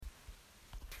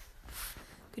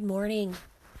Good morning.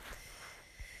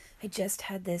 I just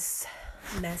had this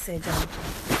message. I'm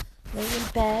laying in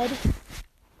bed.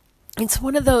 It's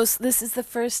one of those, this is the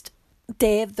first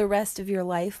day of the rest of your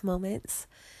life moments.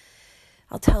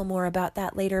 I'll tell more about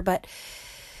that later, but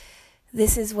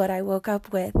this is what I woke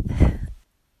up with.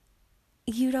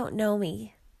 You don't know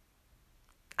me.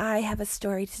 I have a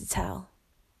story to tell.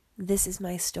 This is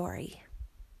my story.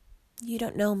 You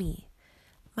don't know me.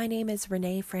 My name is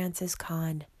Renee Francis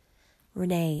Kahn.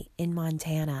 Renee in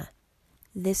Montana.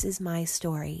 This is my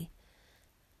story.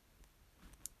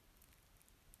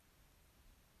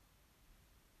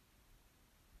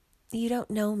 You don't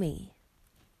know me,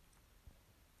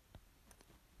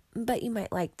 but you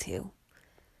might like to.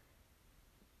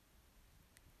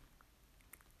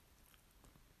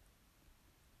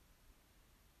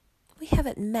 We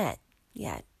haven't met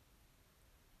yet.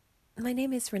 My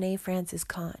name is Renee Francis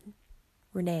Kahn.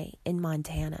 Renee in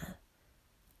Montana.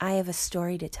 I have a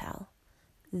story to tell.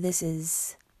 This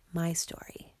is my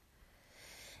story.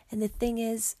 And the thing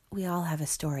is, we all have a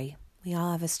story. We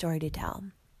all have a story to tell.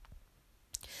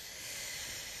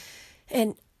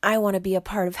 And I want to be a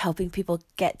part of helping people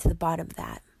get to the bottom of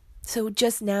that. So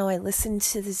just now I listened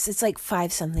to this. It's like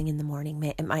 5 something in the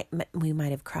morning. We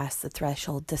might have crossed the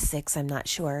threshold to 6. I'm not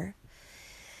sure.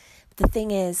 The thing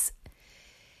is,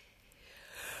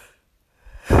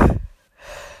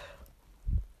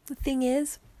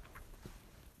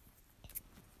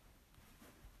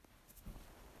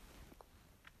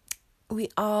 we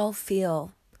all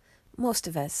feel, most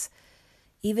of us,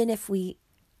 even if we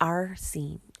are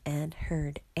seen and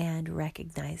heard and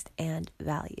recognized and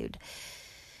valued,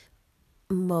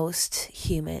 most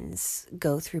humans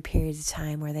go through periods of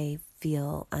time where they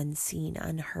feel unseen,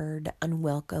 unheard,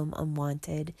 unwelcome,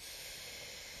 unwanted.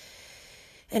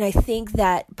 And I think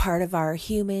that part of our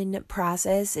human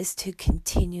process is to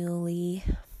continually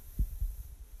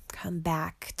come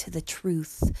back to the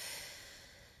truth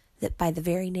that by the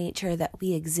very nature that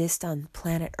we exist on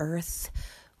planet Earth,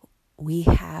 we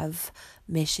have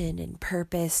mission and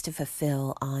purpose to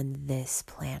fulfill on this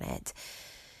planet.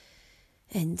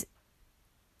 And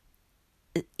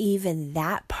even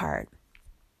that part,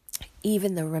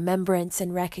 even the remembrance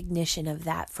and recognition of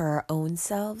that for our own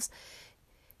selves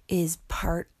is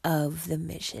part of the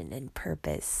mission and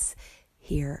purpose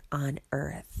here on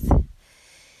Earth.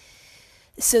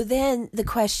 So then the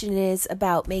question is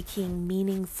about making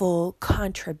meaningful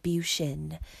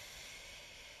contribution.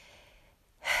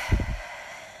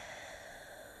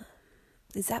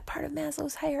 Is that part of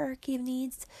Maslow's hierarchy of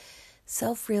needs?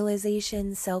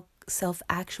 Self-realization,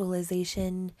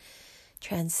 self-actualization,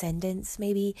 transcendence,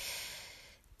 maybe.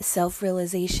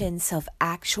 Self-realization,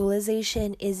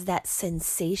 self-actualization is that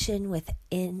sensation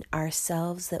within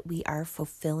ourselves that we are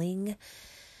fulfilling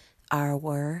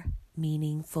our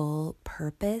meaningful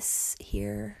purpose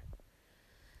here.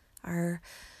 Our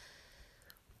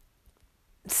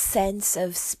sense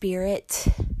of spirit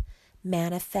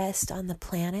manifest on the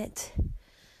planet.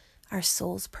 Our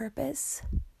soul's purpose.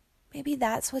 Maybe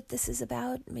that's what this is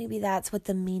about. Maybe that's what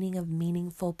the meaning of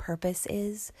meaningful purpose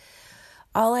is.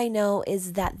 All I know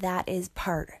is that that is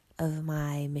part of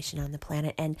my mission on the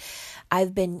planet. And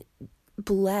I've been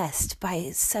blessed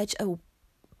by such a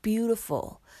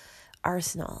beautiful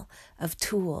arsenal of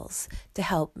tools to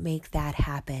help make that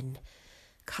happen.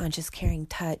 Conscious, caring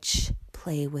touch,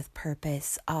 play with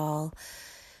purpose, all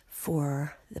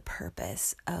for the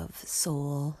purpose of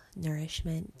soul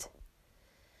nourishment.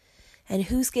 And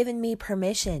who's given me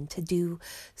permission to do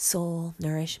soul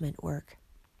nourishment work?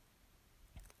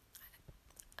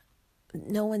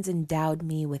 No one's endowed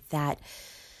me with that.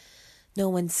 No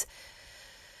one's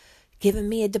given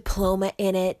me a diploma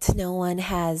in it. No one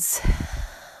has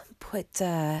put, what's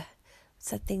that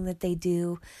thing that they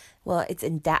do? Well,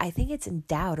 I think it's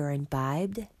endowed or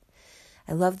imbibed.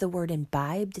 I love the word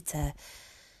imbibed. It's a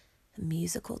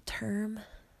musical term,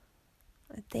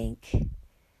 I think.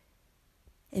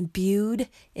 Imbued,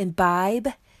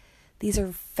 imbibe. These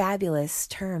are fabulous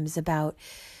terms about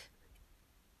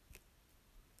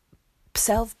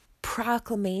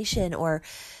self-proclamation or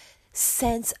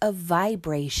sense of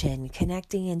vibration,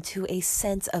 connecting into a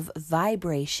sense of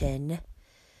vibration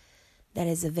that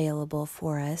is available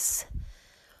for us.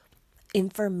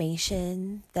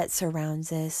 Information that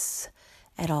surrounds us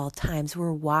at all times.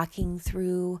 We're walking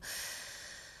through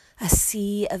a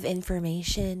sea of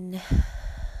information.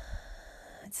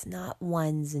 It's not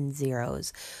ones and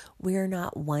zeros. We're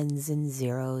not ones and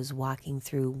zeros walking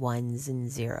through ones and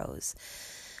zeros.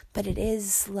 But it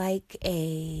is like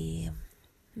a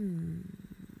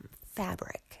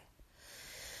fabric.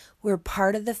 We're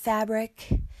part of the fabric,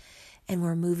 and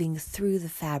we're moving through the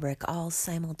fabric all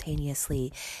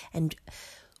simultaneously. And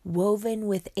woven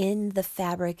within the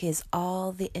fabric is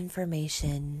all the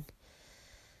information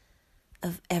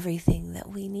of everything that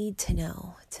we need to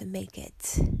know to make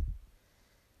it,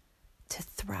 to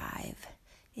thrive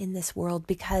in this world,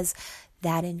 because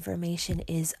that information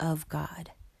is of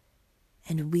God.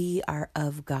 And we are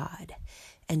of God.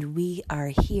 And we are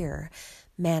here,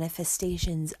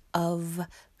 manifestations of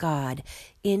God.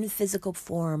 In physical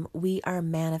form, we are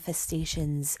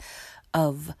manifestations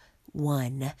of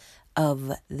one,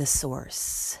 of the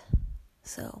source.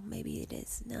 So maybe it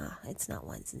is. No, it's not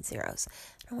ones and zeros.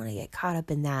 I don't want to get caught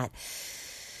up in that.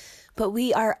 But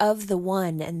we are of the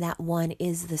one, and that one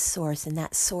is the source, and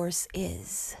that source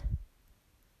is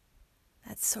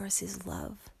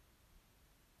love.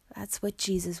 That's what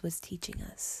Jesus was teaching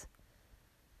us.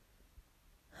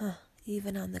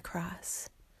 Even on the cross.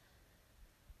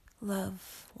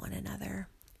 Love one another.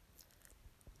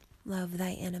 Love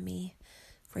thy enemy,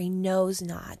 for he knows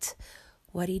not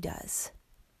what he does.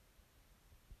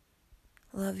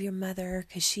 Love your mother,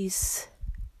 because she's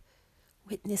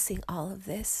witnessing all of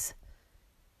this.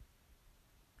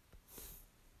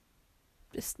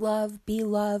 Just love, be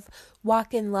love,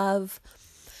 walk in love.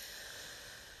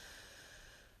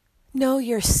 Know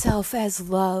yourself as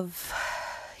love.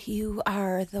 You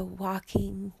are the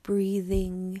walking,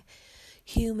 breathing,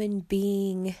 human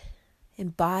being,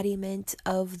 embodiment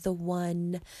of the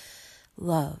one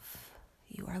love.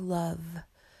 You are love,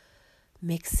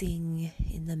 mixing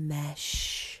in the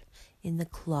mesh, in the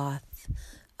cloth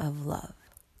of love.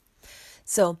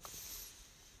 So,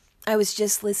 I was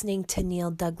just listening to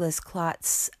Neil Douglas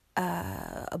Klotz's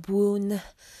Abun,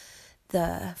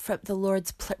 from the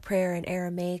Lord's Prayer in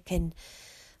Aramaic, and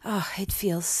it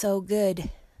feels so good.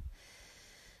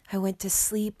 I went to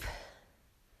sleep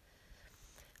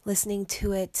listening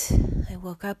to it. I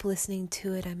woke up listening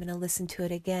to it. I'm going to listen to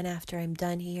it again after I'm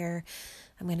done here.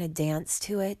 I'm going to dance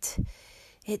to it.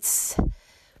 It's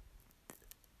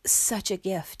such a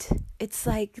gift. It's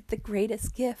like the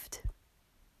greatest gift.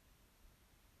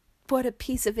 What a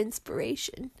piece of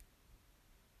inspiration.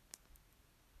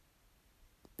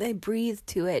 I breathed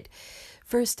to it.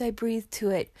 First I breathed to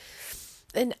it.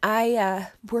 And I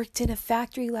worked in a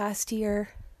factory last year.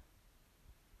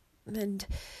 And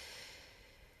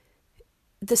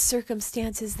the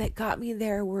circumstances that got me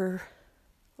there were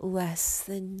less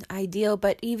than ideal.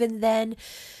 But even then,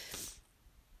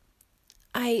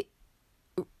 I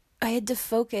had to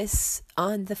focus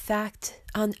on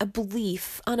a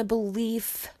belief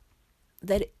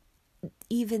that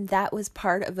even that was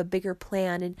part of a bigger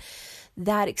plan. And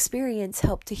that experience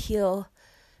helped to heal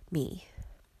me.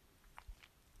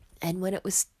 And when it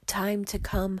was time to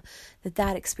come,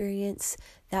 that experience,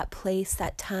 that place,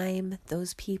 that time,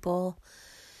 those people,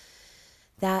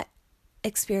 that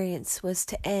experience was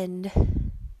to end,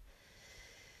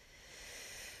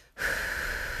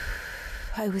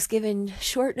 I was given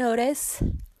short notice,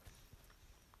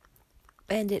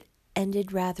 and it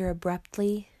ended rather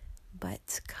abruptly,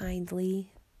 but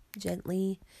kindly,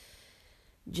 gently,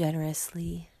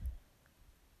 generously.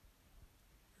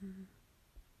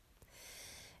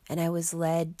 And I was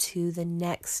led to the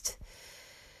next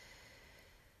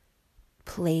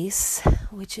place,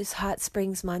 which is Hot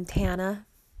Springs, Montana.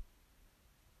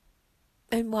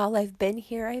 And while I've been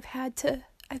here,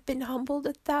 I've been humbled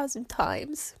 1,000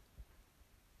 times.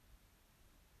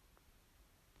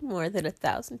 More than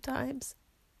 1,000 times.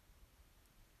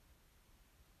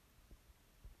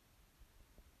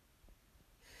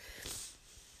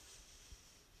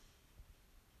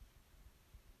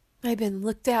 I've been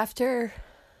looked after,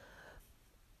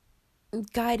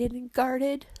 guided and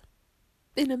guarded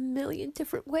in a million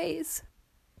different ways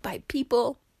by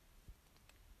people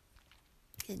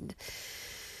and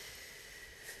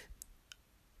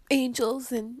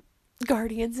angels and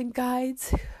guardians and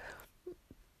guides.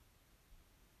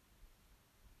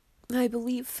 I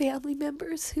believe family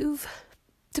members who've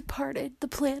departed the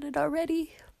planet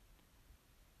already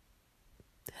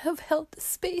have held the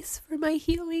space for my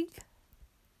healing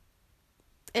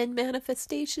and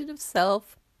manifestation of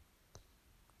self,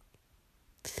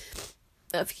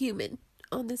 of human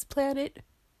on this planet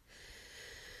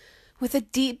with a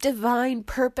deep divine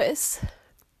purpose.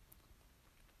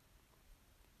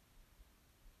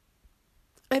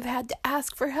 I've had to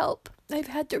ask for help. I've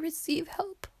had to receive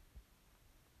help.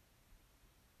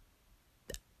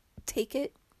 Take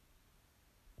it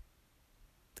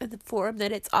in the form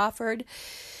that it's offered,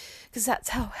 because that's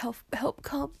how help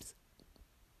comes.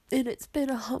 And it's been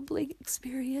a humbling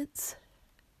experience.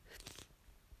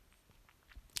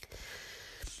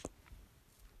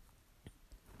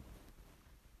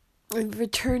 I've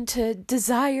returned to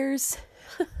desires.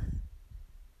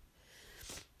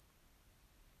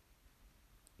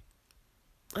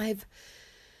 I've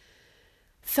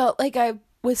felt like I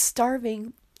was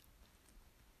starving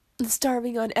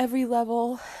on every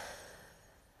level,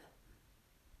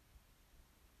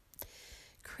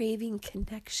 craving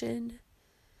connection,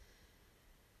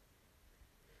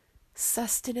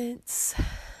 sustenance,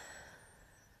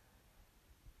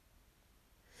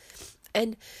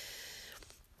 and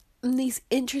these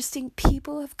interesting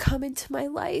people have come into my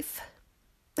life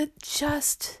at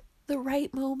just the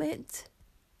right moment.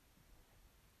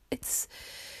 It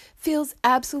feels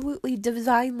absolutely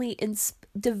divinely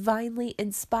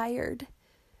inspired.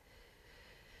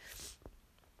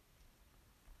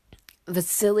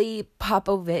 Vasily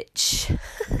Popovich,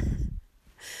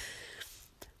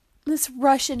 this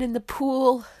Russian in the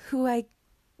pool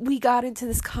we got into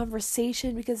this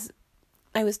conversation because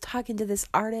I was talking to this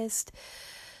artist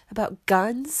about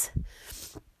guns.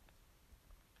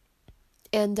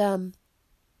 And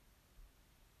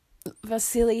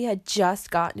Vasily had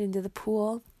just gotten into the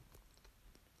pool,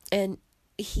 and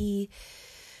he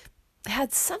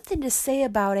had something to say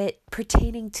about it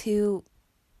pertaining to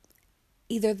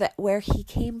either that where he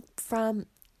came from.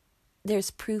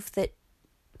 There's proof that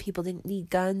people didn't need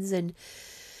guns, and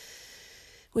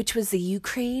which was the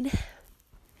Ukraine.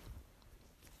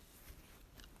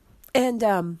 And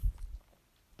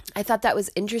I thought that was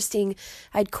interesting.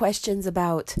 I had questions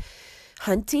about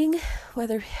hunting,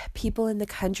 whether people in the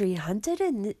country hunted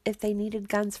and if they needed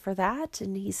guns for that.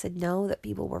 And he said no, that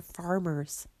people were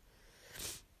farmers.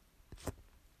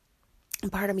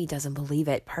 And part of me doesn't believe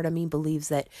it. Part of me believes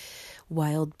that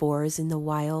wild boars in the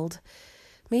wild,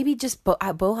 maybe just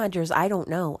bow hunters. I don't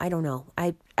know.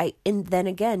 And then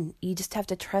again, you just have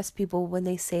to trust people when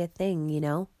they say a thing, you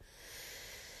know?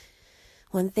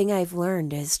 One thing I've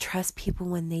learned is trust people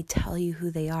when they tell you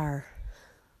who they are.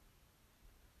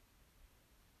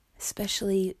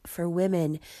 Especially for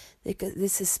women.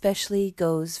 This especially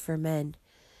goes for men.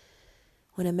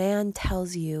 When a man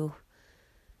tells you,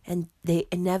 and they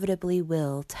inevitably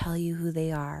will tell you who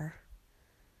they are,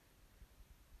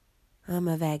 I'm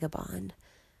a vagabond.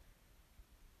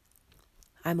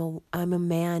 I'm a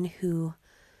man who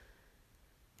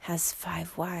has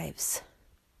 5 wives.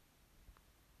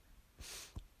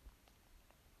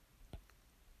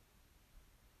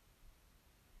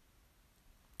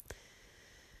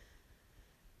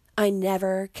 I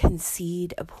never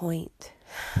concede a point.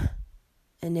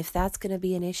 And if that's going to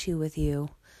be an issue with you,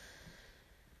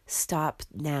 stop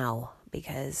now.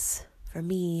 Because for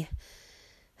me,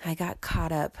 I got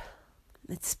caught up.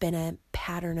 It's been a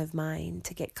pattern of mine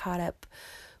to get caught up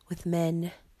with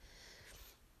men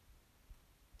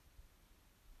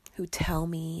who tell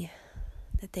me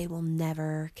that they will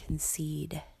never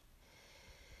concede,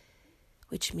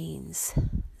 which means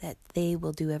that they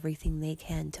will do everything they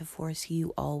can to force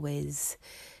you always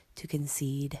to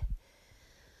concede.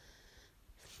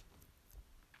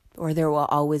 Or there will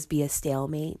always be a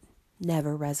stalemate,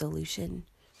 never resolution.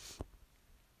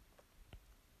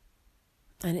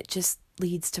 And it just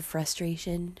leads to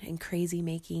frustration and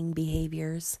crazy-making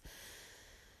behaviors.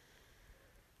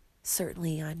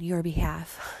 Certainly on your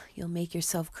behalf, you'll make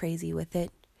yourself crazy with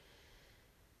it.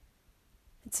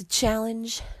 It's a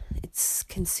challenge. It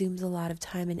consumes a lot of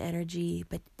time and energy,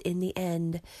 but in the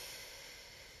end,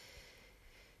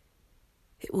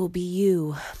 it will be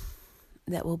you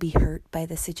that will be hurt by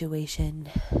the situation.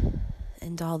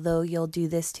 And although you'll do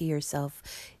this to yourself,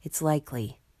 it's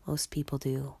likely, most people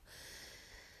do,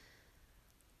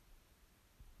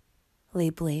 lay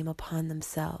blame upon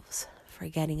themselves for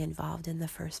getting involved in the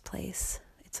first place.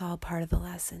 It's all part of the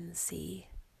lesson, see?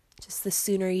 Just the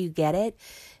sooner you get it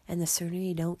and the sooner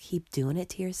you don't keep doing it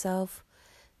to yourself,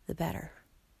 the better.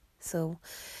 So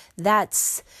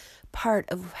that's part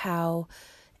of how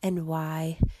and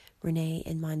why Renee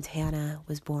in Montana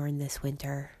was born this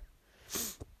winter.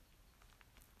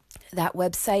 That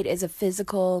website is a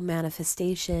physical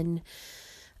manifestation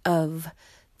of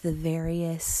the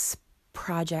various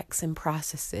projects and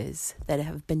processes that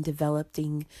have been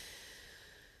developing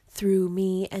through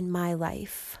me and my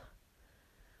life.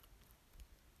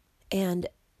 And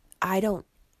I don't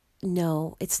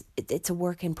know, it's a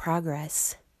work in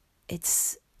progress.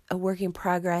 It's a work in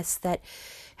progress that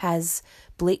has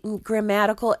blatant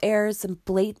grammatical errors and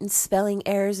blatant spelling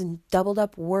errors and doubled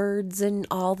up words and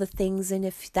all the things. And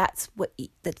if that's what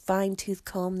that fine-tooth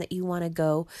comb that you want to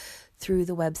go through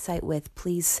the website with,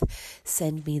 please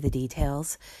send me the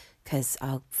details because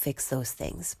I'll fix those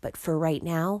things. But for right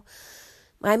now,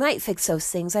 I might fix those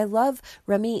things. I love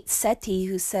Ramit Sethi,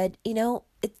 who said,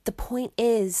 the point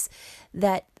is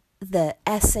that the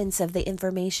essence of the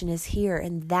information is here,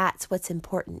 and that's what's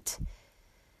important.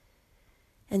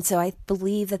 And so I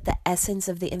believe that the essence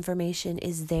of the information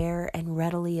is there and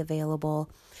readily available,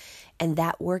 and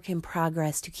that work in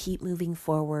progress to keep moving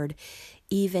forward,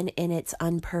 even in its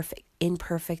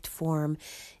imperfect form,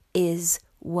 is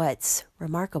what's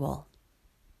remarkable,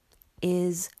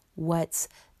 is what's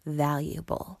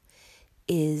valuable,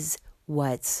 is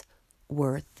what's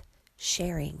worth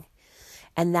sharing.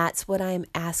 And that's what I'm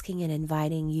asking and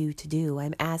inviting you to do.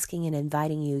 I'm asking and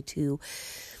inviting you to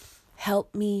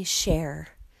help me share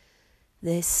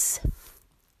this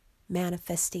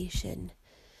manifestation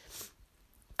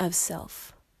of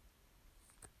self,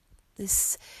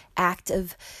 this act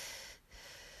of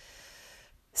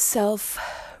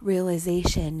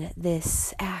self-realization,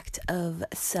 this act of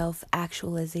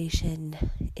self-actualization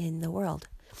in the world.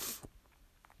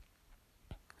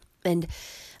 And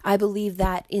I believe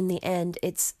that in the end,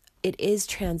 it is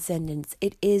transcendence.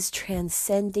 It is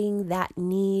transcending that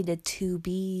need to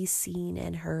be seen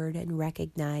and heard and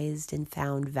recognized and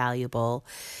found valuable,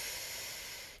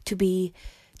 to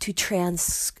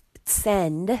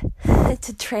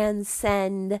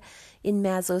transcend in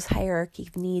Maslow's hierarchy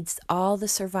of needs all the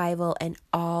survival and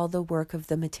all the work of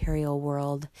the material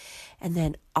world, and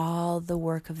then all the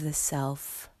work of the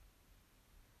self,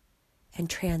 and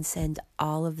transcend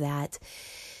all of that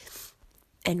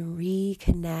and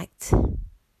reconnect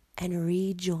and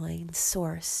rejoin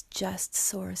source, just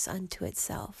source unto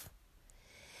itself.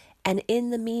 And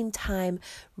in the meantime,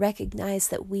 recognize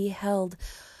that we hold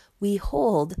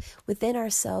within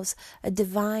ourselves a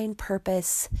divine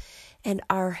purpose, and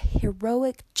our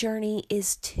heroic journey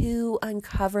is to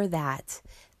uncover that,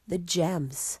 the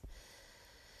gems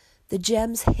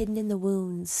hidden in the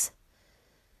wounds,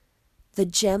 the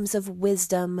gems of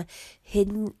wisdom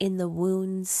hidden in the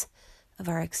wounds of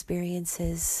our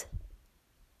experiences.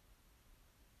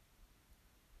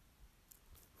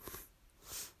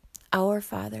 Our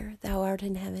Father, thou art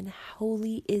in heaven,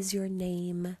 holy is your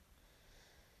name.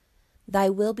 Thy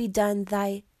will be done,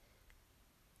 let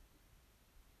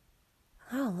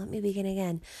me begin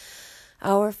again.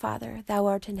 Our Father, thou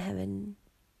art in heaven,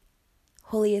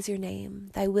 holy is your name.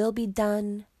 Thy will be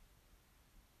done.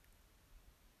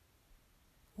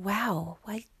 Wow,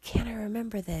 why can't I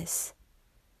remember this?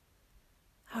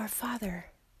 Our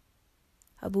Father,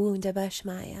 Abu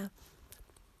Ndabashmaya,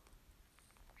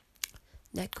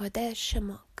 Netkodesh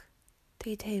Shemok,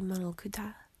 Tete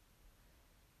Manukuta.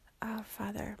 Our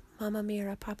Father, Mama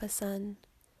Mira, Papa Son,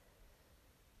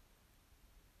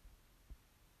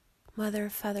 Mother,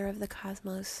 Father of the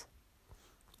Cosmos,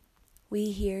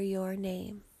 we hear your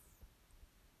name.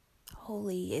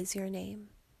 Holy is your name.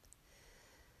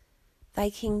 Thy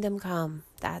kingdom come.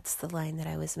 That's the line that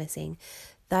I was missing.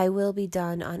 Thy will be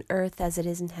done on earth as it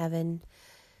is in heaven.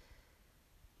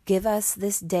 Give us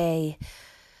this day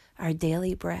our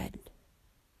daily bread,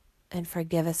 and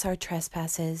forgive us our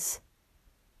trespasses,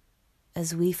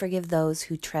 as we forgive those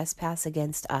who trespass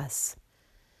against us.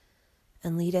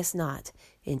 And lead us not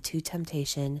into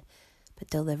temptation, but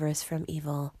deliver us from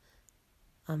evil.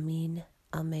 Amen.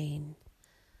 Amen.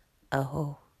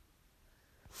 Oh.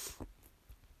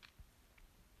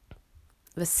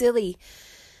 Vasily.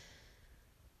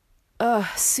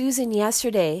 Susan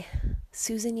yesterday,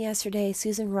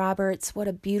 Susan Roberts, what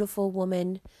a beautiful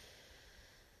woman.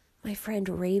 My friend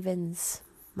Raven's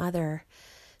mother,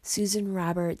 Susan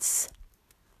Roberts.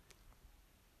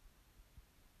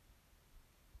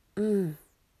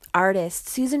 Artist,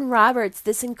 Susan Roberts,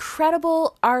 this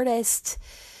incredible artist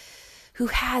who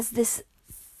has this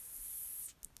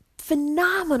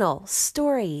phenomenal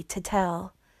story to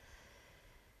tell.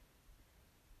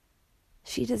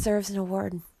 She deserves an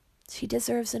award. She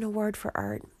deserves an award for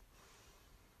art.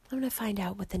 I'm going to find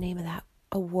out what the name of that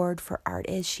award for art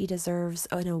is. She deserves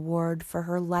an award for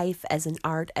her life as an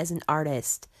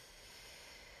artist.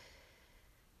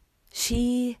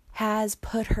 She has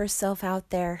put herself out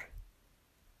there.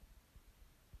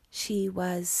 She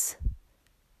was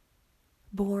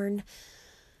born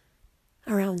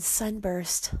around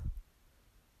Sunburst,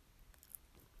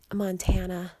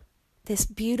 Montana. This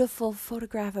beautiful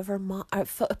photograph of her mom, a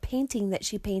painting that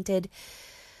she painted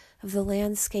of the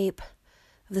landscape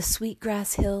of the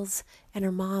Sweetgrass Hills and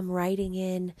her mom riding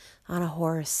in on a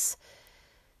horse.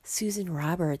 Susan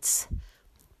Roberts,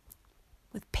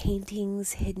 with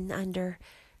paintings hidden under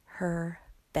her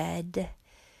bed.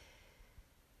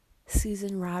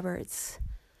 Susan Roberts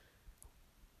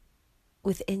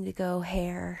with indigo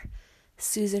hair.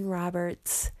 Susan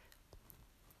Roberts,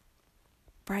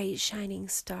 bright shining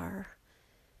star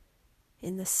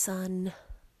in the sun.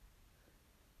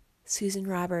 Susan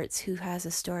Roberts, who has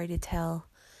a story to tell.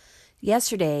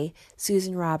 Yesterday,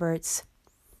 Susan Roberts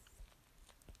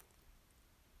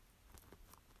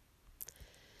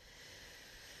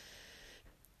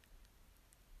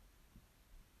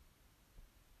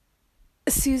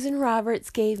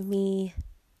gave me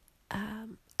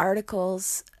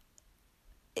articles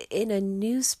in a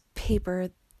newspaper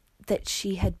that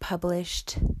she had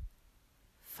published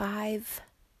 5.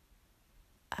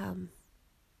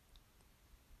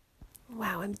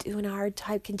 Wow, I'm doing a hard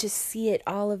time. Can just see it,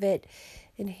 all of it,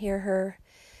 and hear her.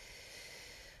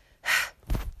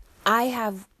 I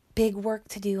have big work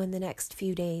to do in the next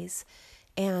few days,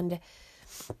 and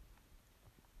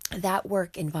that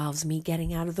work involves me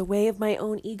getting out of the way of my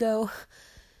own ego,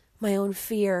 my own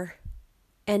fear,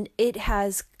 and it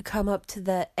has come up to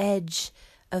the edge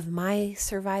of my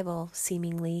survival,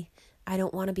 seemingly. I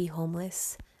don't want to be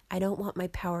homeless. I don't want my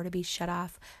power to be shut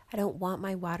off. I don't want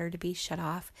my water to be shut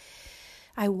off.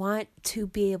 I want to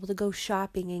be able to go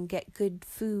shopping and get good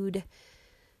food,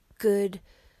 good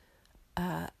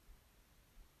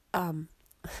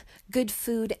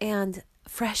food and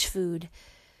fresh food.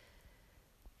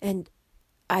 And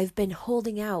I've been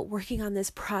holding out, working on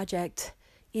this project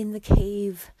in the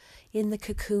cave, in the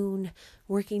cocoon,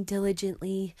 working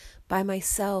diligently by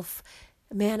myself,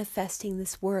 manifesting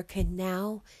this work. And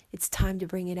now it's time to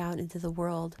bring it out into the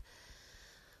world.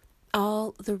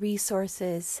 All the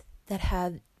resources that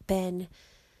have been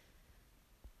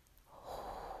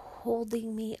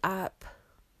holding me up,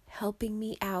 helping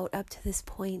me out up to this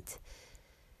point,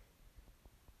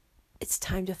 it's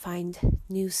time to find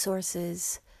new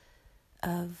sources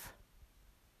of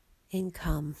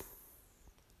income,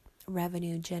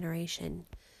 revenue generation.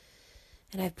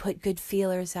 And I've put good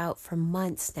feelers out for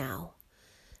months now,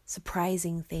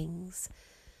 surprising things,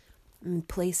 in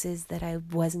places that I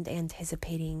wasn't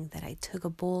anticipating, that I took a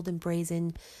bold and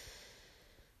brazen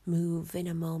move in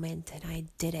a moment, and I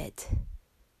did it.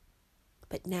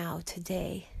 But now,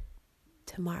 today,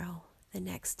 tomorrow, the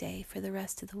next day, for the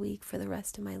rest of the week, for the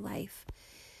rest of my life,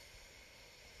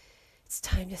 it's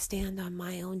time to stand on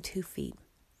my own 2 feet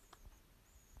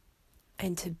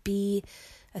and to be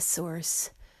a source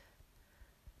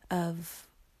of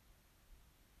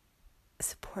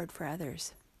support for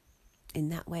others in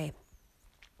that way.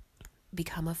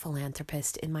 Become a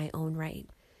philanthropist in my own right.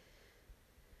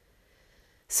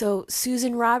 So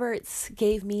Susan Roberts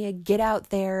gave me a get out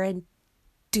there and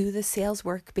do the sales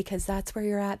work, because that's where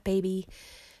you're at, baby.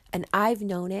 And I've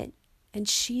known it, and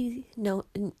she knows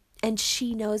it, and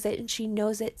she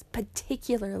knows it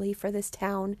particularly for this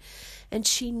town, and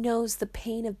she knows the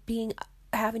pain of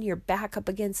having your back up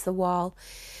against the wall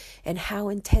and how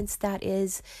intense that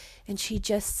is. And she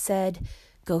just said,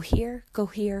 go here, go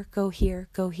here, go here,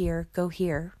 go here, go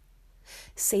here.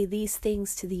 Say these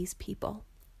things to these people.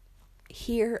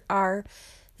 Here are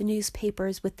the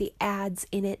newspapers with the ads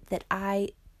in it that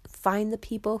I find the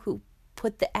people who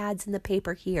put the ads in the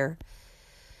paper here.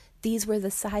 These were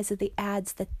the size of the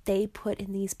ads that they put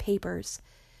in these papers.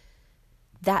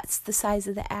 That's the size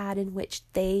of the ad in which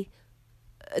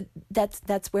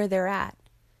that's where they're at.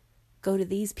 Go to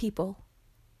these people.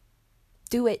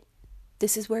 Do it.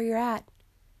 This is where you're at.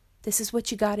 This is what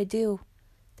you got to do.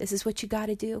 This is what you got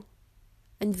to do.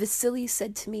 And Vasily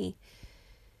said to me,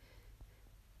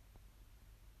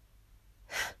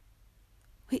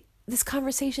 this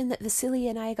conversation that Vasily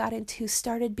and I got into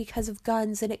started because of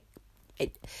guns, and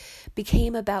it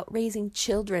became about raising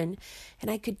children. And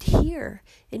I could hear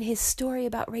in his story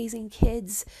about raising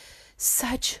kids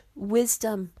such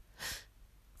wisdom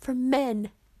for men,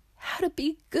 how to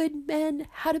be good men,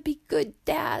 how to be good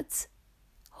dads.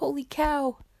 Holy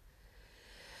cow.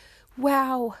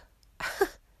 Wow.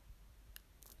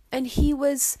 And he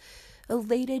was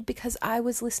elated because I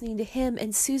was listening to him.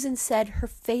 And Susan said her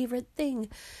favorite thing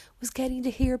was getting to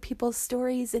hear people's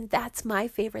stories, and that's my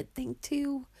favorite thing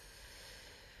too.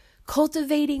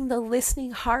 Cultivating the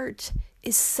listening heart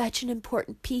is such an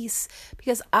important piece,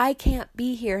 because I can't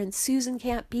be here, and Susan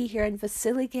can't be here, and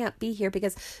Vasily can't be here,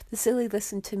 because Vasily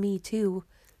listened to me too.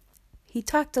 He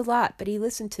talked a lot, but he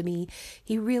listened to me.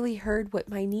 He really heard what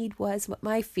my need was, what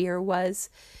my fear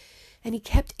was, and he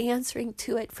kept answering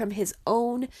to it from his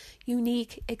own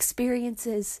unique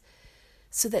experiences,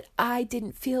 so that I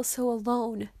didn't feel so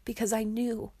alone, because I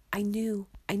knew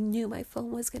my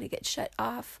phone was going to get shut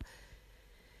off.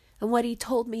 And what he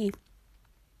told me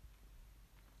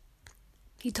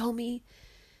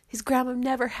his grandma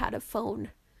never had a phone.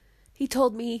 He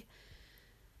told me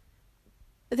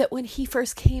that when he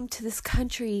first came to this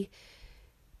country,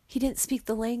 he didn't speak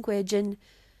the language, and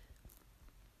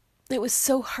it was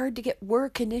so hard to get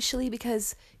work initially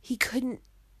because he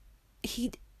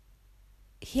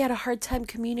had a hard time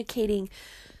communicating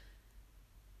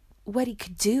what he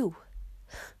could do.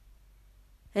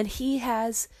 And he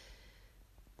has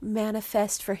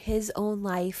manifest for his own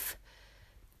life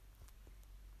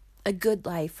a good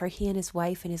life for he and his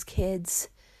wife and his kids,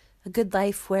 a good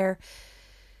life where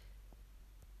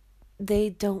they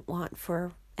don't want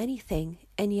for anything,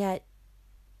 and yet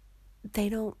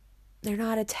they're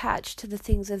not attached to the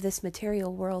things of this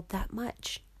material world that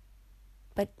much.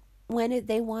 But when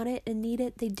they want it and need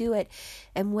it, they do it.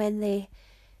 And when they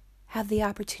have the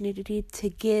opportunity to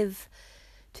give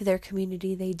to their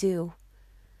community, they do.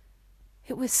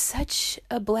 It was such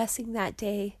a blessing that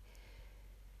day.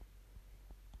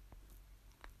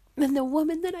 And the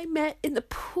woman that I met in the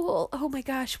pool, oh my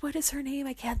gosh, what is her name?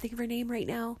 I can't think of her name right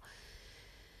now.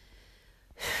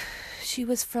 She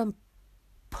was from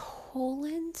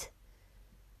Poland.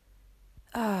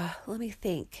 Let me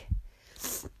think.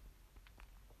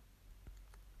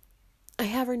 I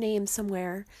have her name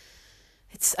somewhere.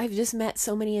 I've just met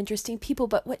so many interesting people,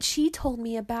 but what she told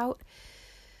me about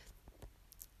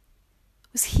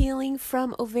was healing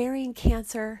from ovarian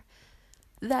cancer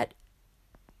that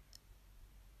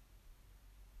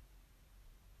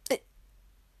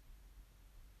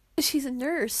she's a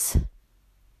nurse.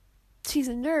 She's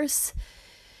a nurse,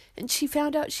 and she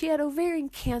found out she had ovarian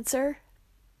cancer,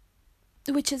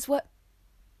 which is what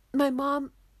my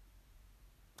mom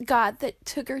got, that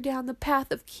took her down the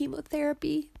path of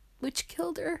chemotherapy, which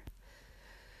killed her.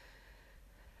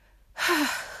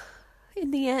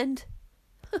 In the end,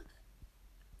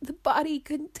 her body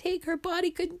couldn't take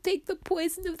the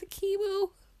poison of the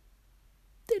chemo,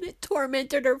 and it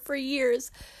tormented her for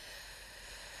years.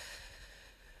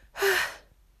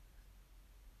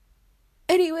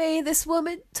 Anyway, this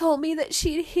woman told me that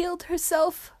she'd healed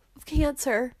herself of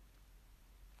cancer,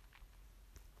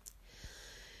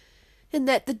 and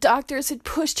that the doctors had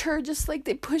pushed her just like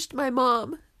they pushed my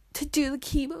mom to do the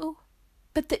chemo,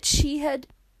 but that she had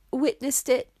witnessed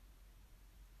it,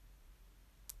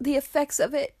 the effects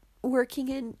of it, working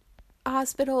in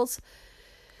hospitals,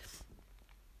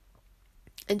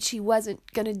 and she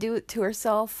wasn't going to do it to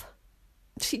herself.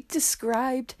 She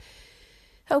described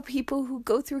how people who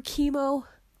go through chemo,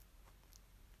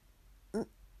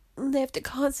 they have to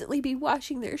constantly be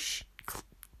washing their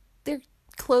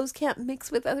clothes, can't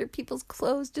mix with other people's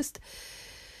clothes, just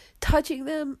touching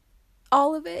them,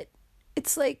 all of it.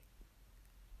 It's like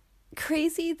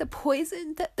crazy, the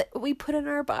poison that we put in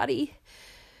our body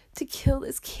to kill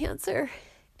this cancer.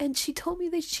 And she told me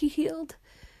that she healed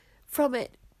from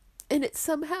it, and it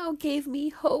somehow gave me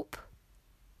hope.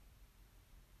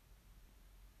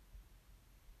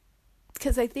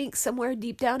 Because I think somewhere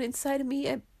deep down inside of me,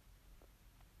 I'm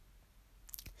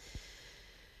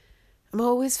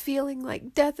always feeling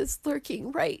like death is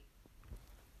lurking, right?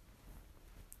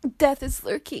 Death is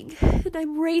lurking, and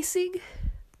I'm racing.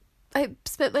 I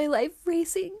spent my life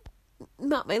racing.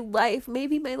 Not my life,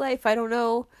 maybe my life, I don't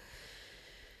know.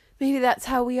 Maybe that's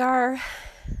how we are,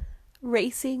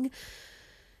 racing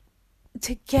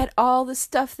to get all the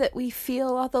stuff that we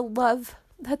feel, all the love.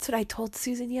 That's what I told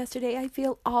Susan yesterday. I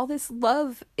feel all this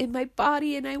love in my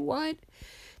body, and I want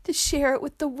to share it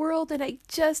with the world, and I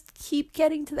just keep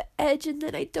getting to the edge, and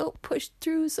then I don't push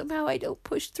through. Somehow I don't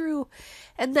push through,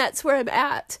 and that's where I'm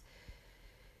at.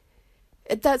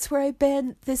 And that's where I've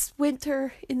been this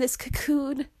winter, in this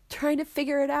cocoon, trying to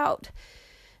figure it out,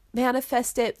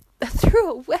 manifest it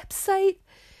through a website.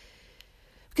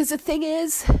 Because the thing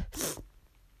is,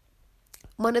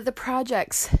 one of the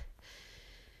projects,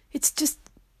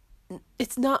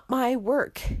 it's not my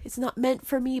work. It's not meant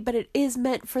for me, but it is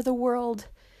meant for the world.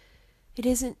 It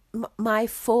isn't my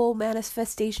full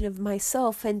manifestation of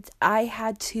myself. And I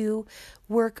had to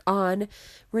work on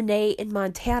Renee in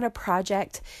Montana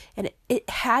project, and it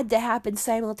had to happen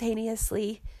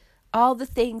simultaneously. All the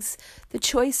things, the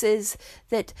choices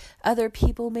that other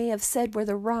people may have said were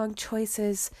the wrong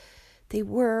choices, they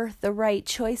were the right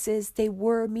choices. They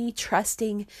were me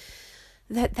trusting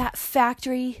that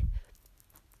factory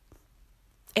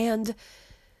and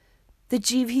the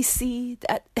GVC,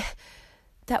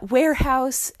 that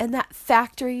warehouse and that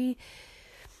factory,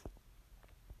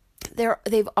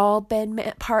 they've all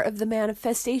been part of the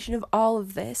manifestation of all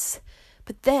of this.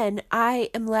 But then I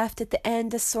am left at the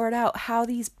end to sort out how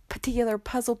these particular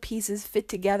puzzle pieces fit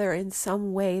together in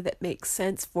some way that makes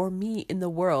sense for me in the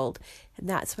world. And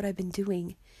that's what I've been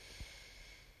doing.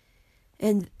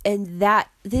 And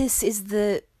that this is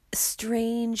the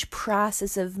strange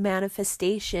process of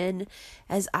manifestation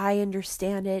as I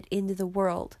understand it into the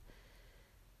world,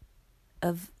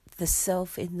 of the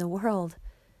self in the world.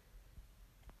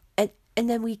 And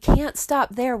then we can't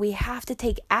stop there. We have to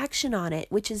take action on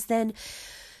it, which is then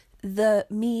the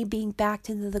me being backed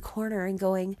into the corner and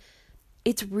going,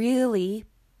 it's really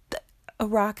a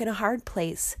rock and a hard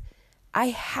place. I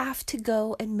have to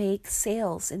go and make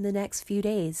sales in the next few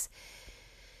days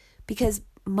because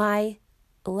my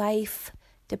life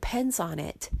depends on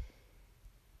it.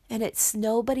 And it's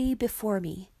nobody before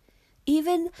me.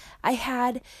 Even I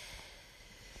had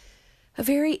a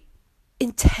very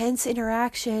intense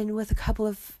interaction with a couple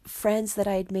of friends that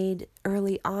I'd made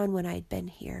early on when I'd been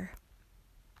here.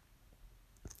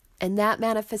 And that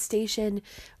manifestation,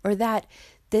 or that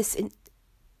this,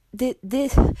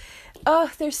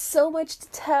 oh, there's so much to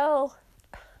tell.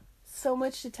 So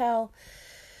much to tell.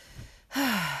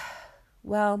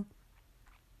 Well,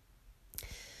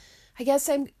 I guess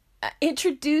I'm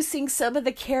introducing some of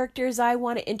the characters I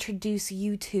want to introduce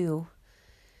you to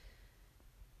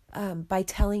by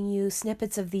telling you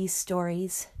snippets of these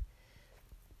stories.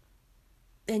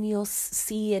 And you'll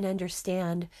see and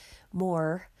understand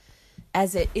more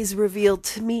as it is revealed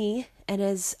to me and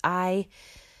as I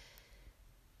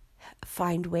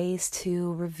find ways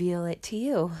to reveal it to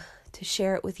you, to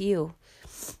share it with you.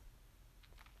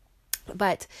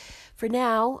 But for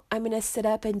now, I'm going to sit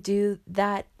up and do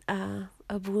that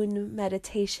Abun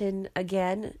meditation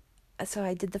again. So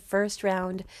I did the first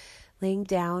round laying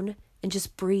down and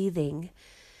just breathing.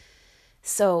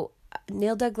 So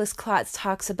Neil Douglas Klotz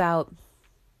talks about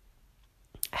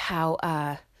how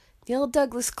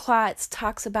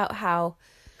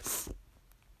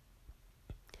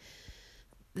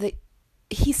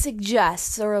he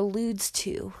suggests or alludes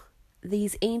to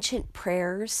these ancient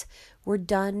prayers were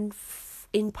done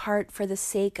in part for the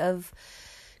sake of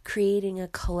creating a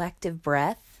collective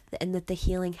breath, and that the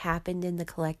healing happened in the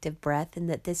collective breath, and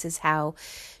that this is how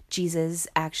Jesus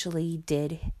actually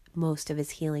did most of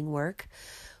his healing work,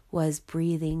 was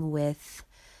breathing with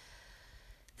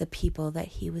the people that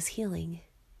he was healing,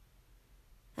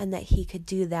 and that he could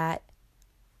do that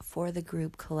for the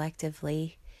group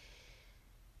collectively,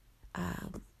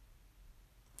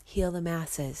 heal the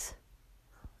masses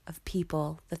of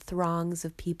people, the throngs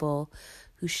of people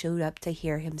who showed up to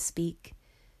hear him speak,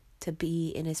 to be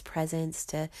in his presence,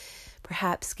 to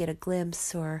perhaps get a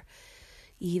glimpse or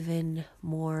even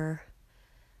more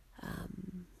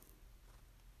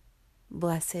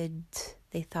blessed,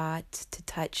 they thought, to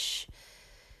touch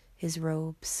his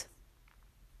robes.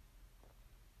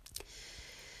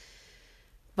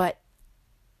 But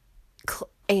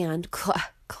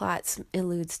Klotz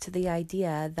alludes to the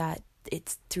idea that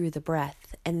it's through the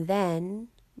breath. And then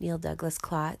Neil Douglas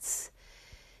Klotz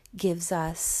gives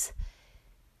us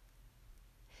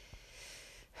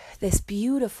this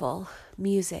beautiful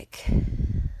music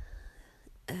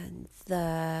and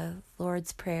the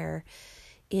Lord's Prayer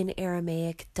in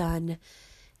Aramaic done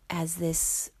as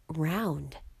this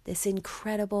round, this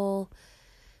incredible,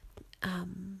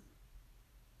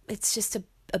 it's just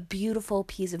a beautiful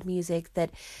piece of music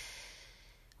that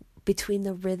between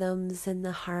the rhythms and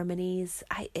the harmonies,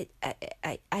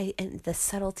 and the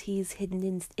subtleties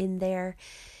hidden in there,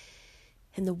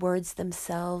 and the words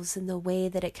themselves, and the way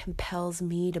that it compels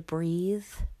me to breathe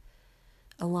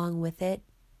along with it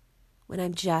when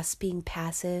I'm just being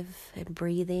passive and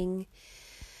breathing.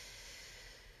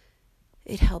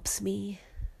 It helps me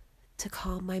to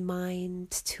calm my mind,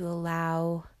 to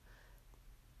allow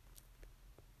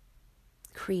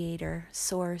Creator,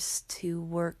 Source, to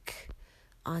work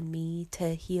on me,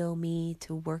 to heal me,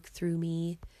 to work through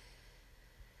me,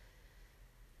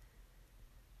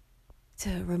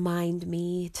 to remind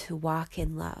me to walk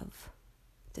in love,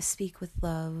 to speak with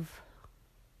love,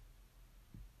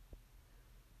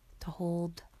 to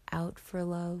hold out for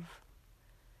love,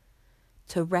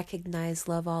 to recognize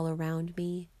love all around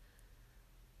me,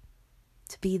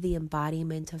 to be the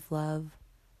embodiment of love,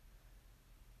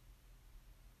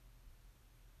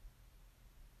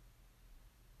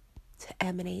 to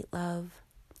emanate love,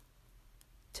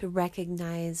 to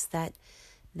recognize that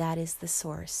that is the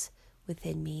source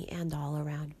within me and all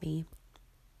around me,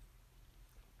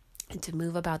 and to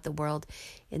move about the world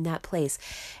in that place.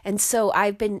 And so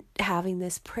I've been having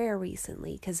this prayer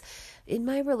recently because in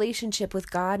my relationship with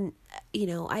God,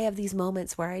 I have these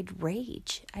moments where I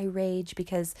rage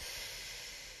because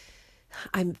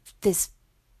I'm this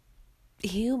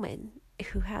human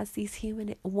who has these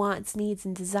human wants, needs,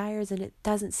 and desires, and it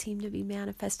doesn't seem to be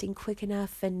manifesting quick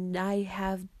enough, and I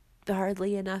have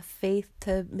hardly enough faith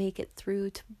to make it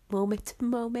through to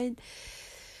moment.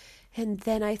 And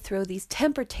then I throw these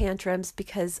temper tantrums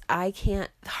because I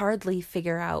can't hardly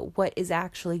figure out what is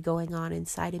actually going on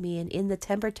inside of me. And in the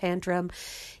temper tantrum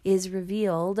is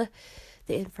revealed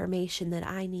the information that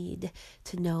I need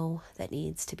to know that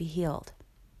needs to be healed,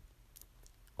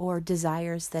 or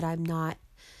desires that I'm not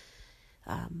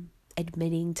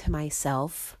admitting to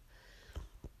myself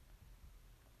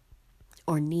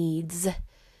or needs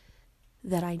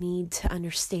that I need to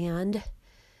understand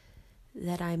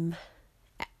that I'm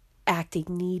acting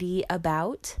needy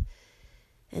about,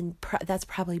 and that's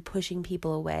probably pushing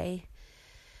people away.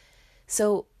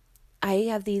 So I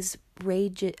have these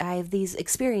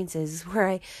experiences where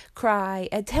I cry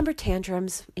at temper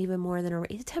tantrums, even more than a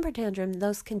temper tantrum.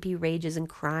 Those can be rages and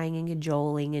crying and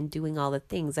cajoling and doing all the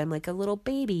things. I'm like a little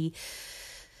baby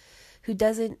who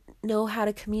doesn't know how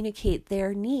to communicate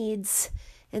their needs.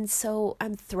 And so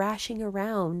I'm thrashing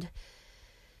around,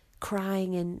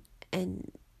 crying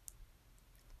and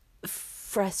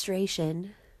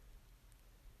frustration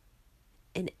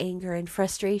and anger and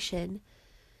frustration,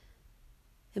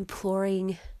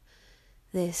 imploring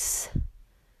this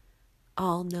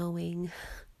all-knowing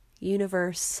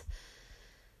universe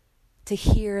to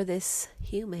hear this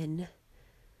human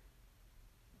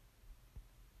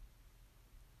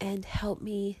and help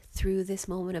me through this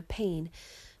moment of pain.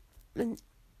 And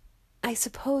I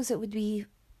suppose it would be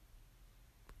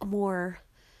more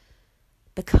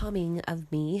becoming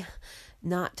of me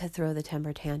not to throw the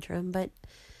temper tantrum, but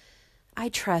I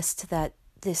trust that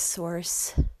this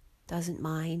source doesn't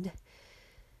mind,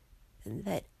 and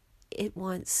that it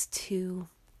wants to,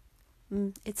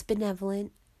 it's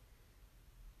benevolent,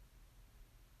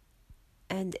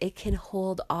 and it can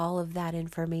hold all of that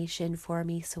information for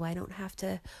me so I don't have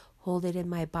to hold it in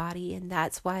my body. And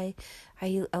that's why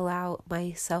I allow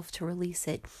myself to release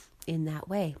it in that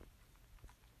way.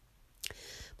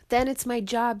 But then it's my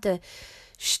job to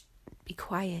be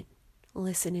quiet,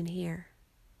 listen and hear.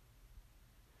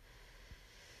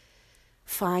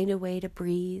 Find a way to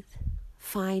breathe,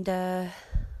 find a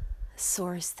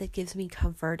source that gives me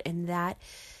comfort, and that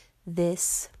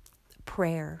this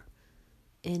prayer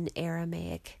in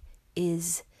Aramaic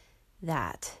is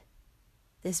that.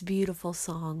 This beautiful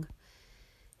song.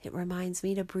 It reminds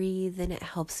me to breathe, and it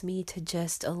helps me to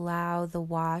just allow the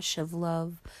wash of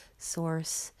love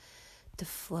source to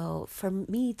flow, for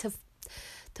me to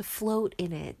float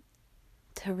in it,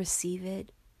 to receive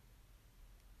it,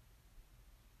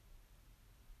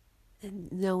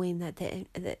 and knowing that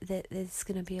it's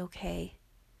going to be okay,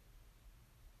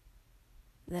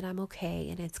 that I'm okay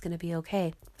and it's going to be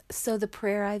okay. So the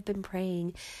prayer I've been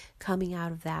praying coming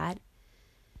out of that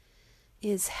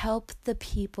is help the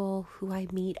people who I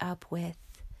meet up with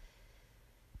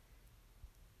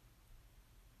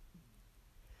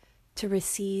to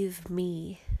receive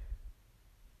me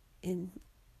in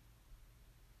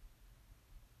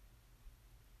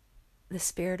the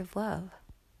spirit of love.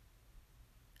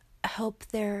 Help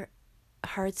their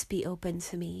hearts be open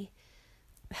to me.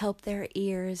 Help their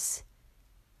ears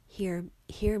hear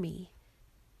me,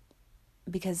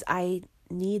 because I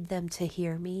need them to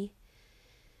hear me.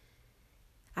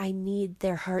 I need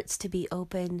their hearts to be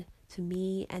open to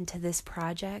me and to this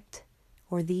project,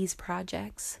 or these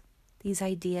projects, these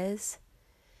ideas.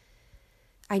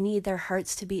 I need their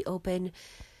hearts to be open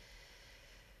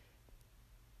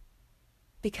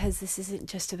because this isn't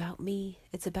just about me.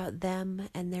 It's about them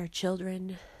and their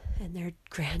children and their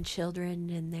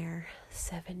grandchildren and their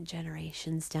 7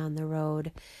 generations down the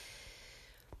road.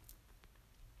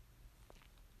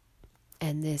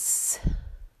 And this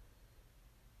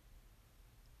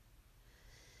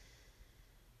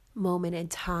moment in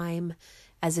time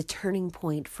as a turning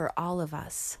point for all of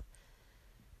us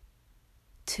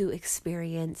to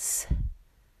experience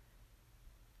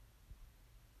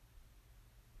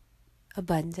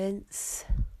abundance,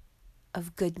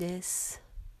 of goodness,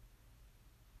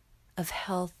 of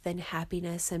health and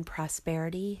happiness and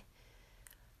prosperity.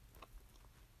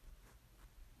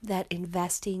 That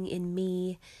investing in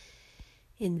me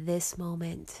in this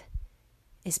moment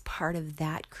is part of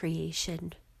that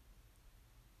creation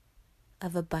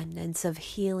of abundance, of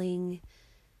healing,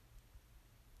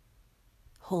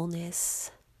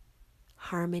 wholeness,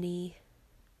 harmony,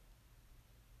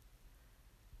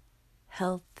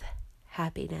 health,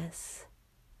 happiness,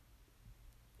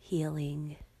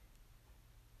 healing,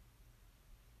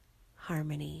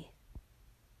 harmony,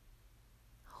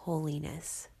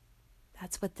 holiness.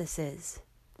 That's what this is.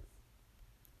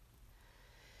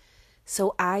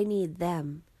 So I need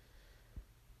them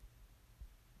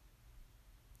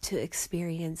to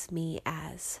experience me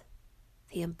as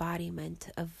the embodiment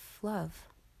of love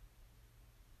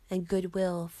and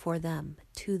goodwill for them,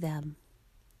 to them,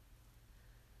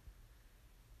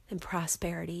 and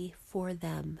prosperity for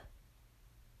them.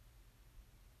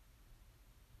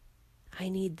 I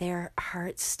need their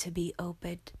hearts to be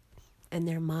open and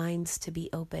their minds to be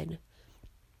open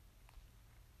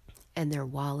and their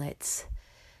wallets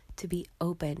to be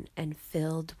open and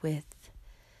filled with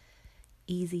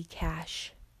easy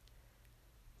cash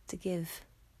to give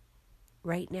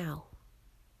right now.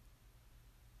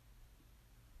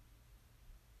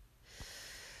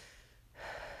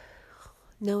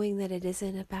 Knowing that it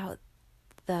isn't about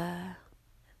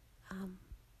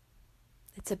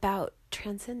it's about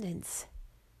transcendence.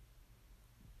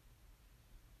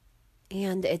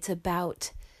 And it's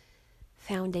about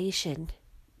foundation.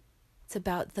 It's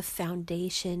about the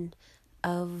foundation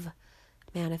of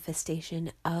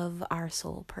manifestation of our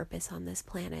soul purpose on this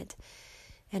planet.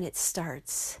 And it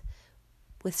starts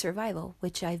with survival,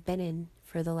 which I've been in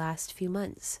for the last few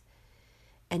months.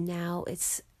 And now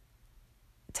it's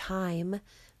time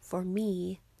for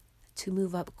me to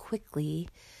move up quickly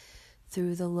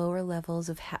through the lower levels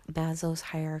of Maslow's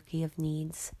hierarchy of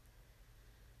needs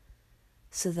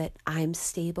so that I'm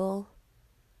stable,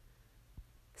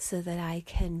 so that I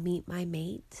can meet my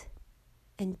mate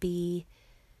and be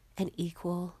an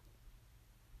equal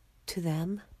to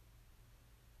them,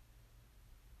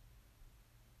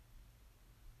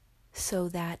 so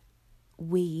that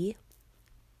we,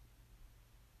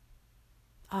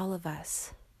 all of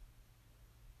us,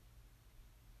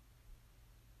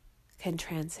 can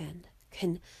transcend,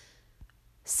 can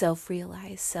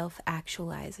self-realize,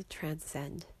 self-actualize, and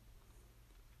transcend.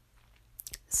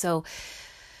 So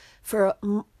for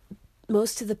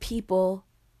most of the people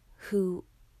who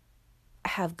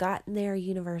have gotten their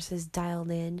universes dialed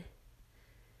in,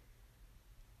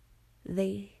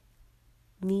 they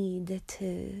might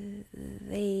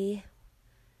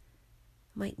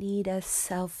need a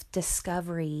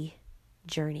self-discovery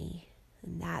journey.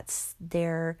 And that's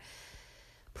their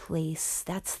place.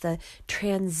 That's the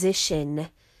transition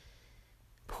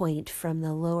point from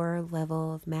the lower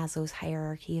level of Maslow's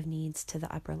hierarchy of needs to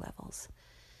the upper levels.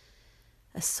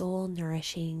 A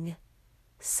soul-nourishing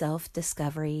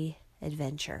self-discovery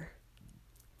adventure.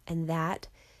 And that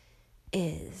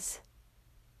is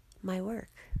my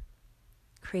work.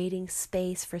 Creating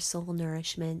space for soul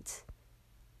nourishment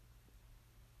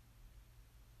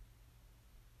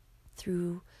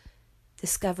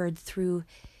discovered through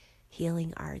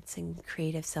healing arts and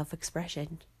creative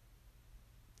self-expression.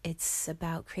 It's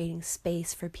about creating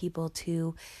space for people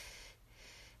to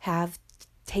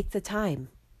take the time.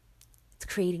 It's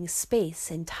creating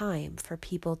space and time for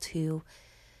people to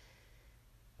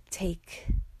take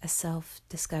a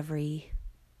self-discovery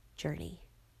journey.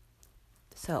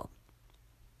 So,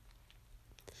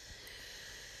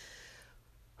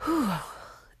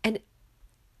 and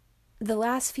the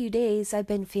last few days I've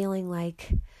been feeling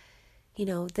like,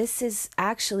 this is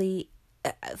actually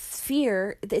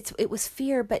fear. It was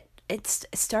fear, but it's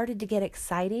started to get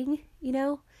exciting,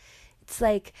 It's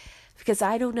like, because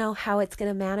I don't know how it's going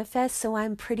to manifest, so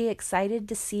I'm pretty excited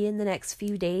to see in the next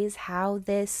few days how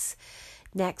this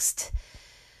next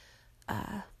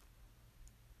a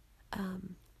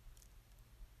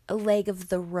leg of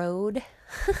the road,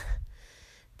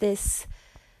 this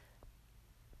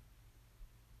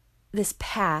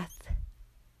path,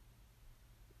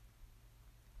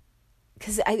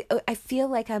 because I feel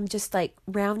like I'm just like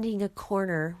rounding a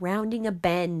corner, rounding a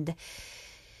bend,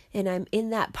 and I'm in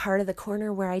that part of the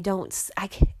corner where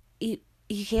you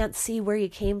can't see where you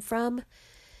came from.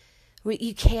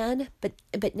 You can,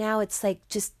 but now it's like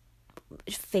just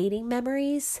fading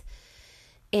memories,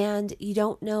 and you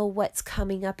don't know what's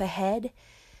coming up ahead,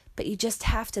 but you just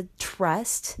have to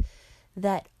trust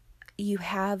that you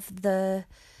have the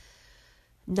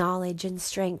knowledge and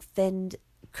strength and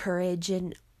courage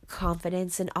and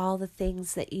confidence and all the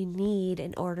things that you need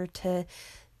in order to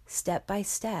step by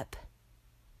step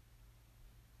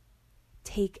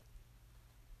take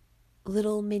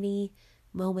little mini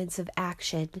moments of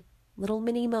action,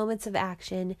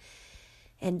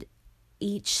 and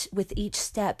with each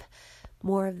step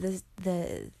more of the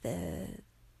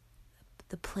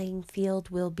playing field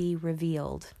will be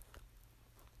revealed.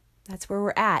 That's where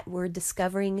we're at. We're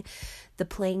discovering the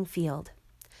playing field.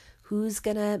 Who's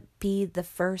going to be the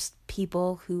first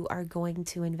people who are going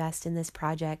to invest in this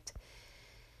project,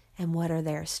 and what are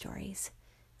their stories?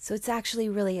 So it's actually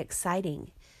really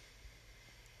exciting.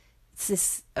 It's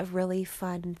just a really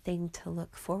fun thing to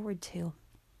look forward to.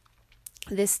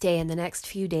 This day and the next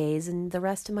few days and the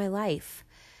rest of my life.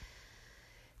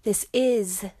 This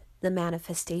is the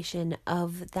manifestation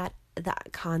of that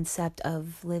concept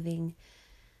of living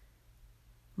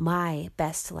my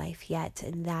best life yet.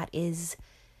 And that is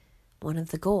one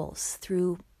of the goals,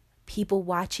 through people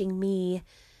watching me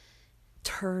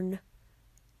turn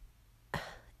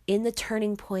in the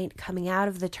turning point, coming out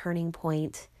of the turning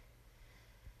point,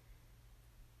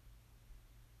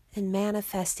 and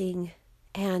manifesting,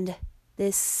 and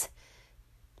this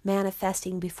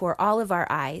manifesting before all of our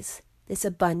eyes, this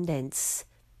abundance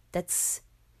that's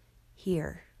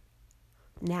here,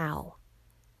 now,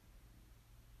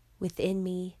 within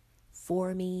me,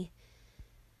 for me,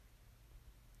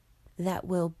 that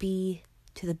will be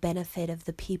to the benefit of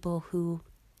the people who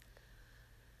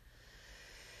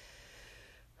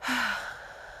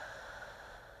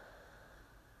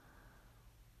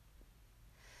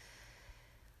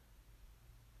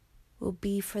will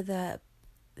be for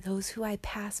those who I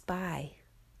pass by.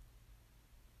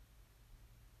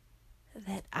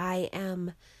 That I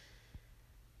am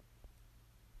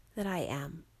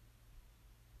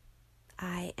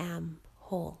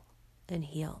whole and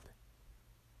healed.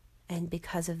 And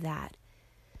because of that,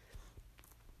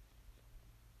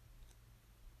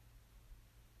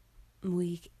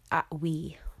 we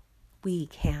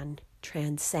can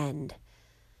transcend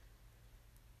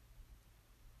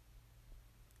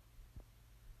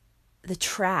the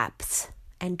traps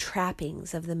and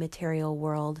trappings of the material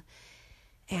world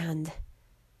and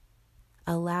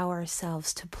allow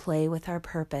ourselves to play with our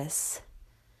purpose,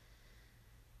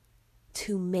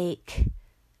 to make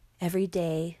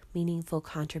everyday meaningful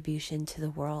contribution to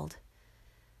the world,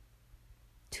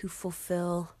 to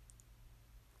fulfill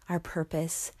our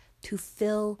purpose, to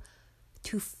feel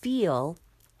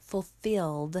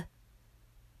fulfilled,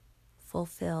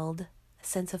 a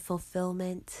sense of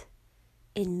fulfillment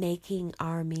in making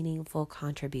our meaningful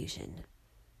contribution.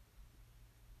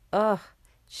 Oh,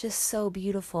 it's just so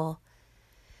beautiful.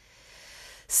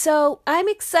 So I'm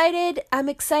excited. I'm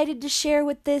excited to share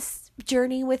with this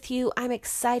journey with you. I'm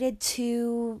excited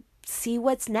to see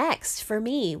what's next for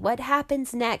me. What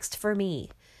happens next for me?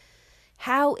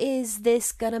 How is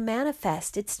this going to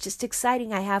manifest? It's just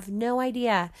exciting. I have no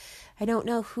idea. I don't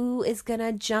know who is going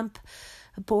to jump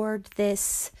aboard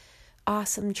this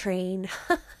awesome train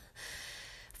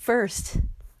first.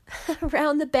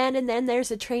 Around the bend, and then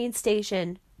there's a train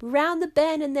station. Round the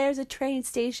bend, and there's a train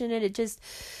station, and it just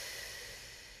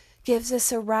gives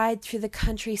us a ride through the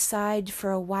countryside for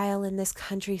a while, and this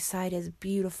countryside is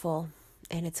beautiful,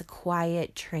 and it's a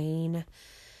quiet train,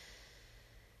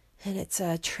 and it's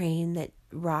a train that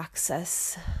rocks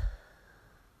us,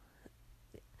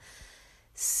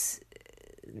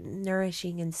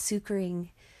 nourishing and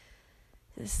succoring.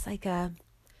 It's like a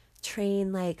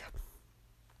train, like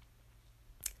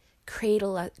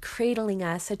cradling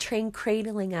us, a train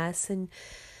cradling us, and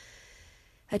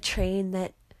a train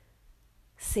that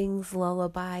sings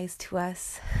lullabies to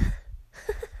us.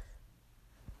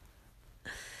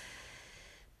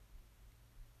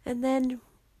 And then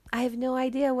I have no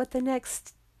idea what the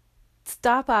next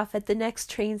stop off at the next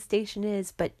train station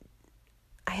is, but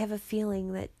I have a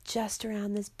feeling that just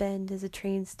around this bend is a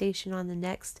train station on the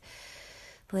next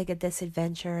leg of this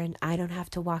adventure, and I don't have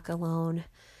to walk alone.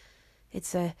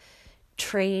 It's a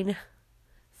train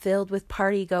filled with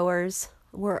party goers.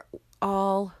 We're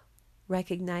all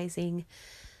recognizing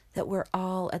that we're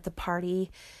all at the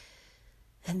party,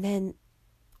 and then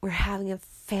we're having a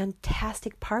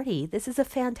fantastic party. This is a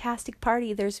fantastic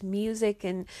party. There's music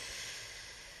and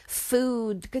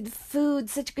food,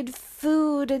 such good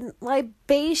food, and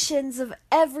libations of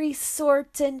every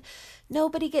sort, and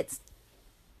nobody gets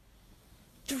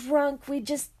drunk. We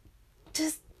just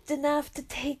enough to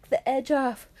take the edge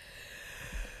off,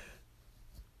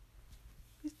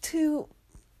 to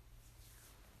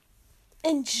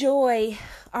enjoy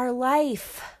our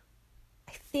life.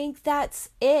 I think that's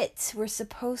it. We're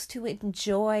supposed to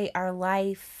enjoy our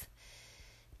life,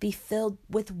 be filled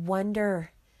with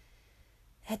wonder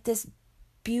at this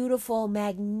beautiful,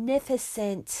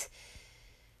 magnificent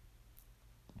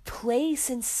place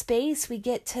and space we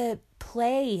get to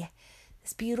play,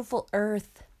 this beautiful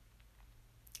earth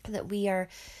that we are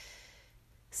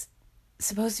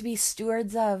supposed to be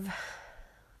stewards of.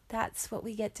 That's what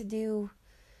we get to do.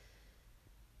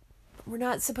 We're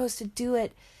not supposed to do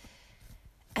it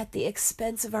at the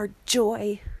expense of our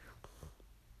joy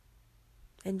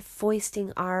and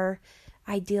foisting our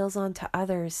ideals onto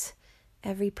others.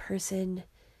 Every person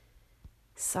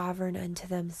sovereign unto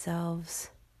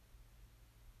themselves.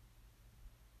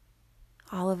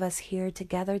 All of us here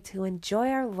together to enjoy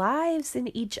our lives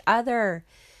and each other.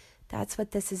 That's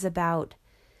what this is about.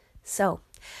 So,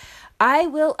 I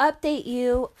will update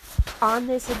you on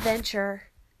this adventure.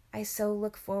 I so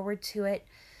look forward to it.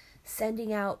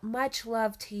 Sending out much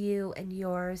love to you and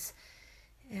yours,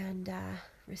 and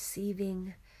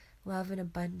receiving love and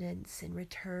abundance in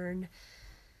return.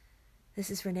 This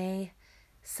is Renee,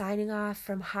 signing off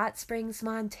from Hot Springs,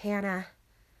 Montana.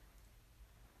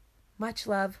 Much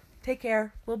love. Take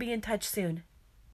care. We'll be in touch soon.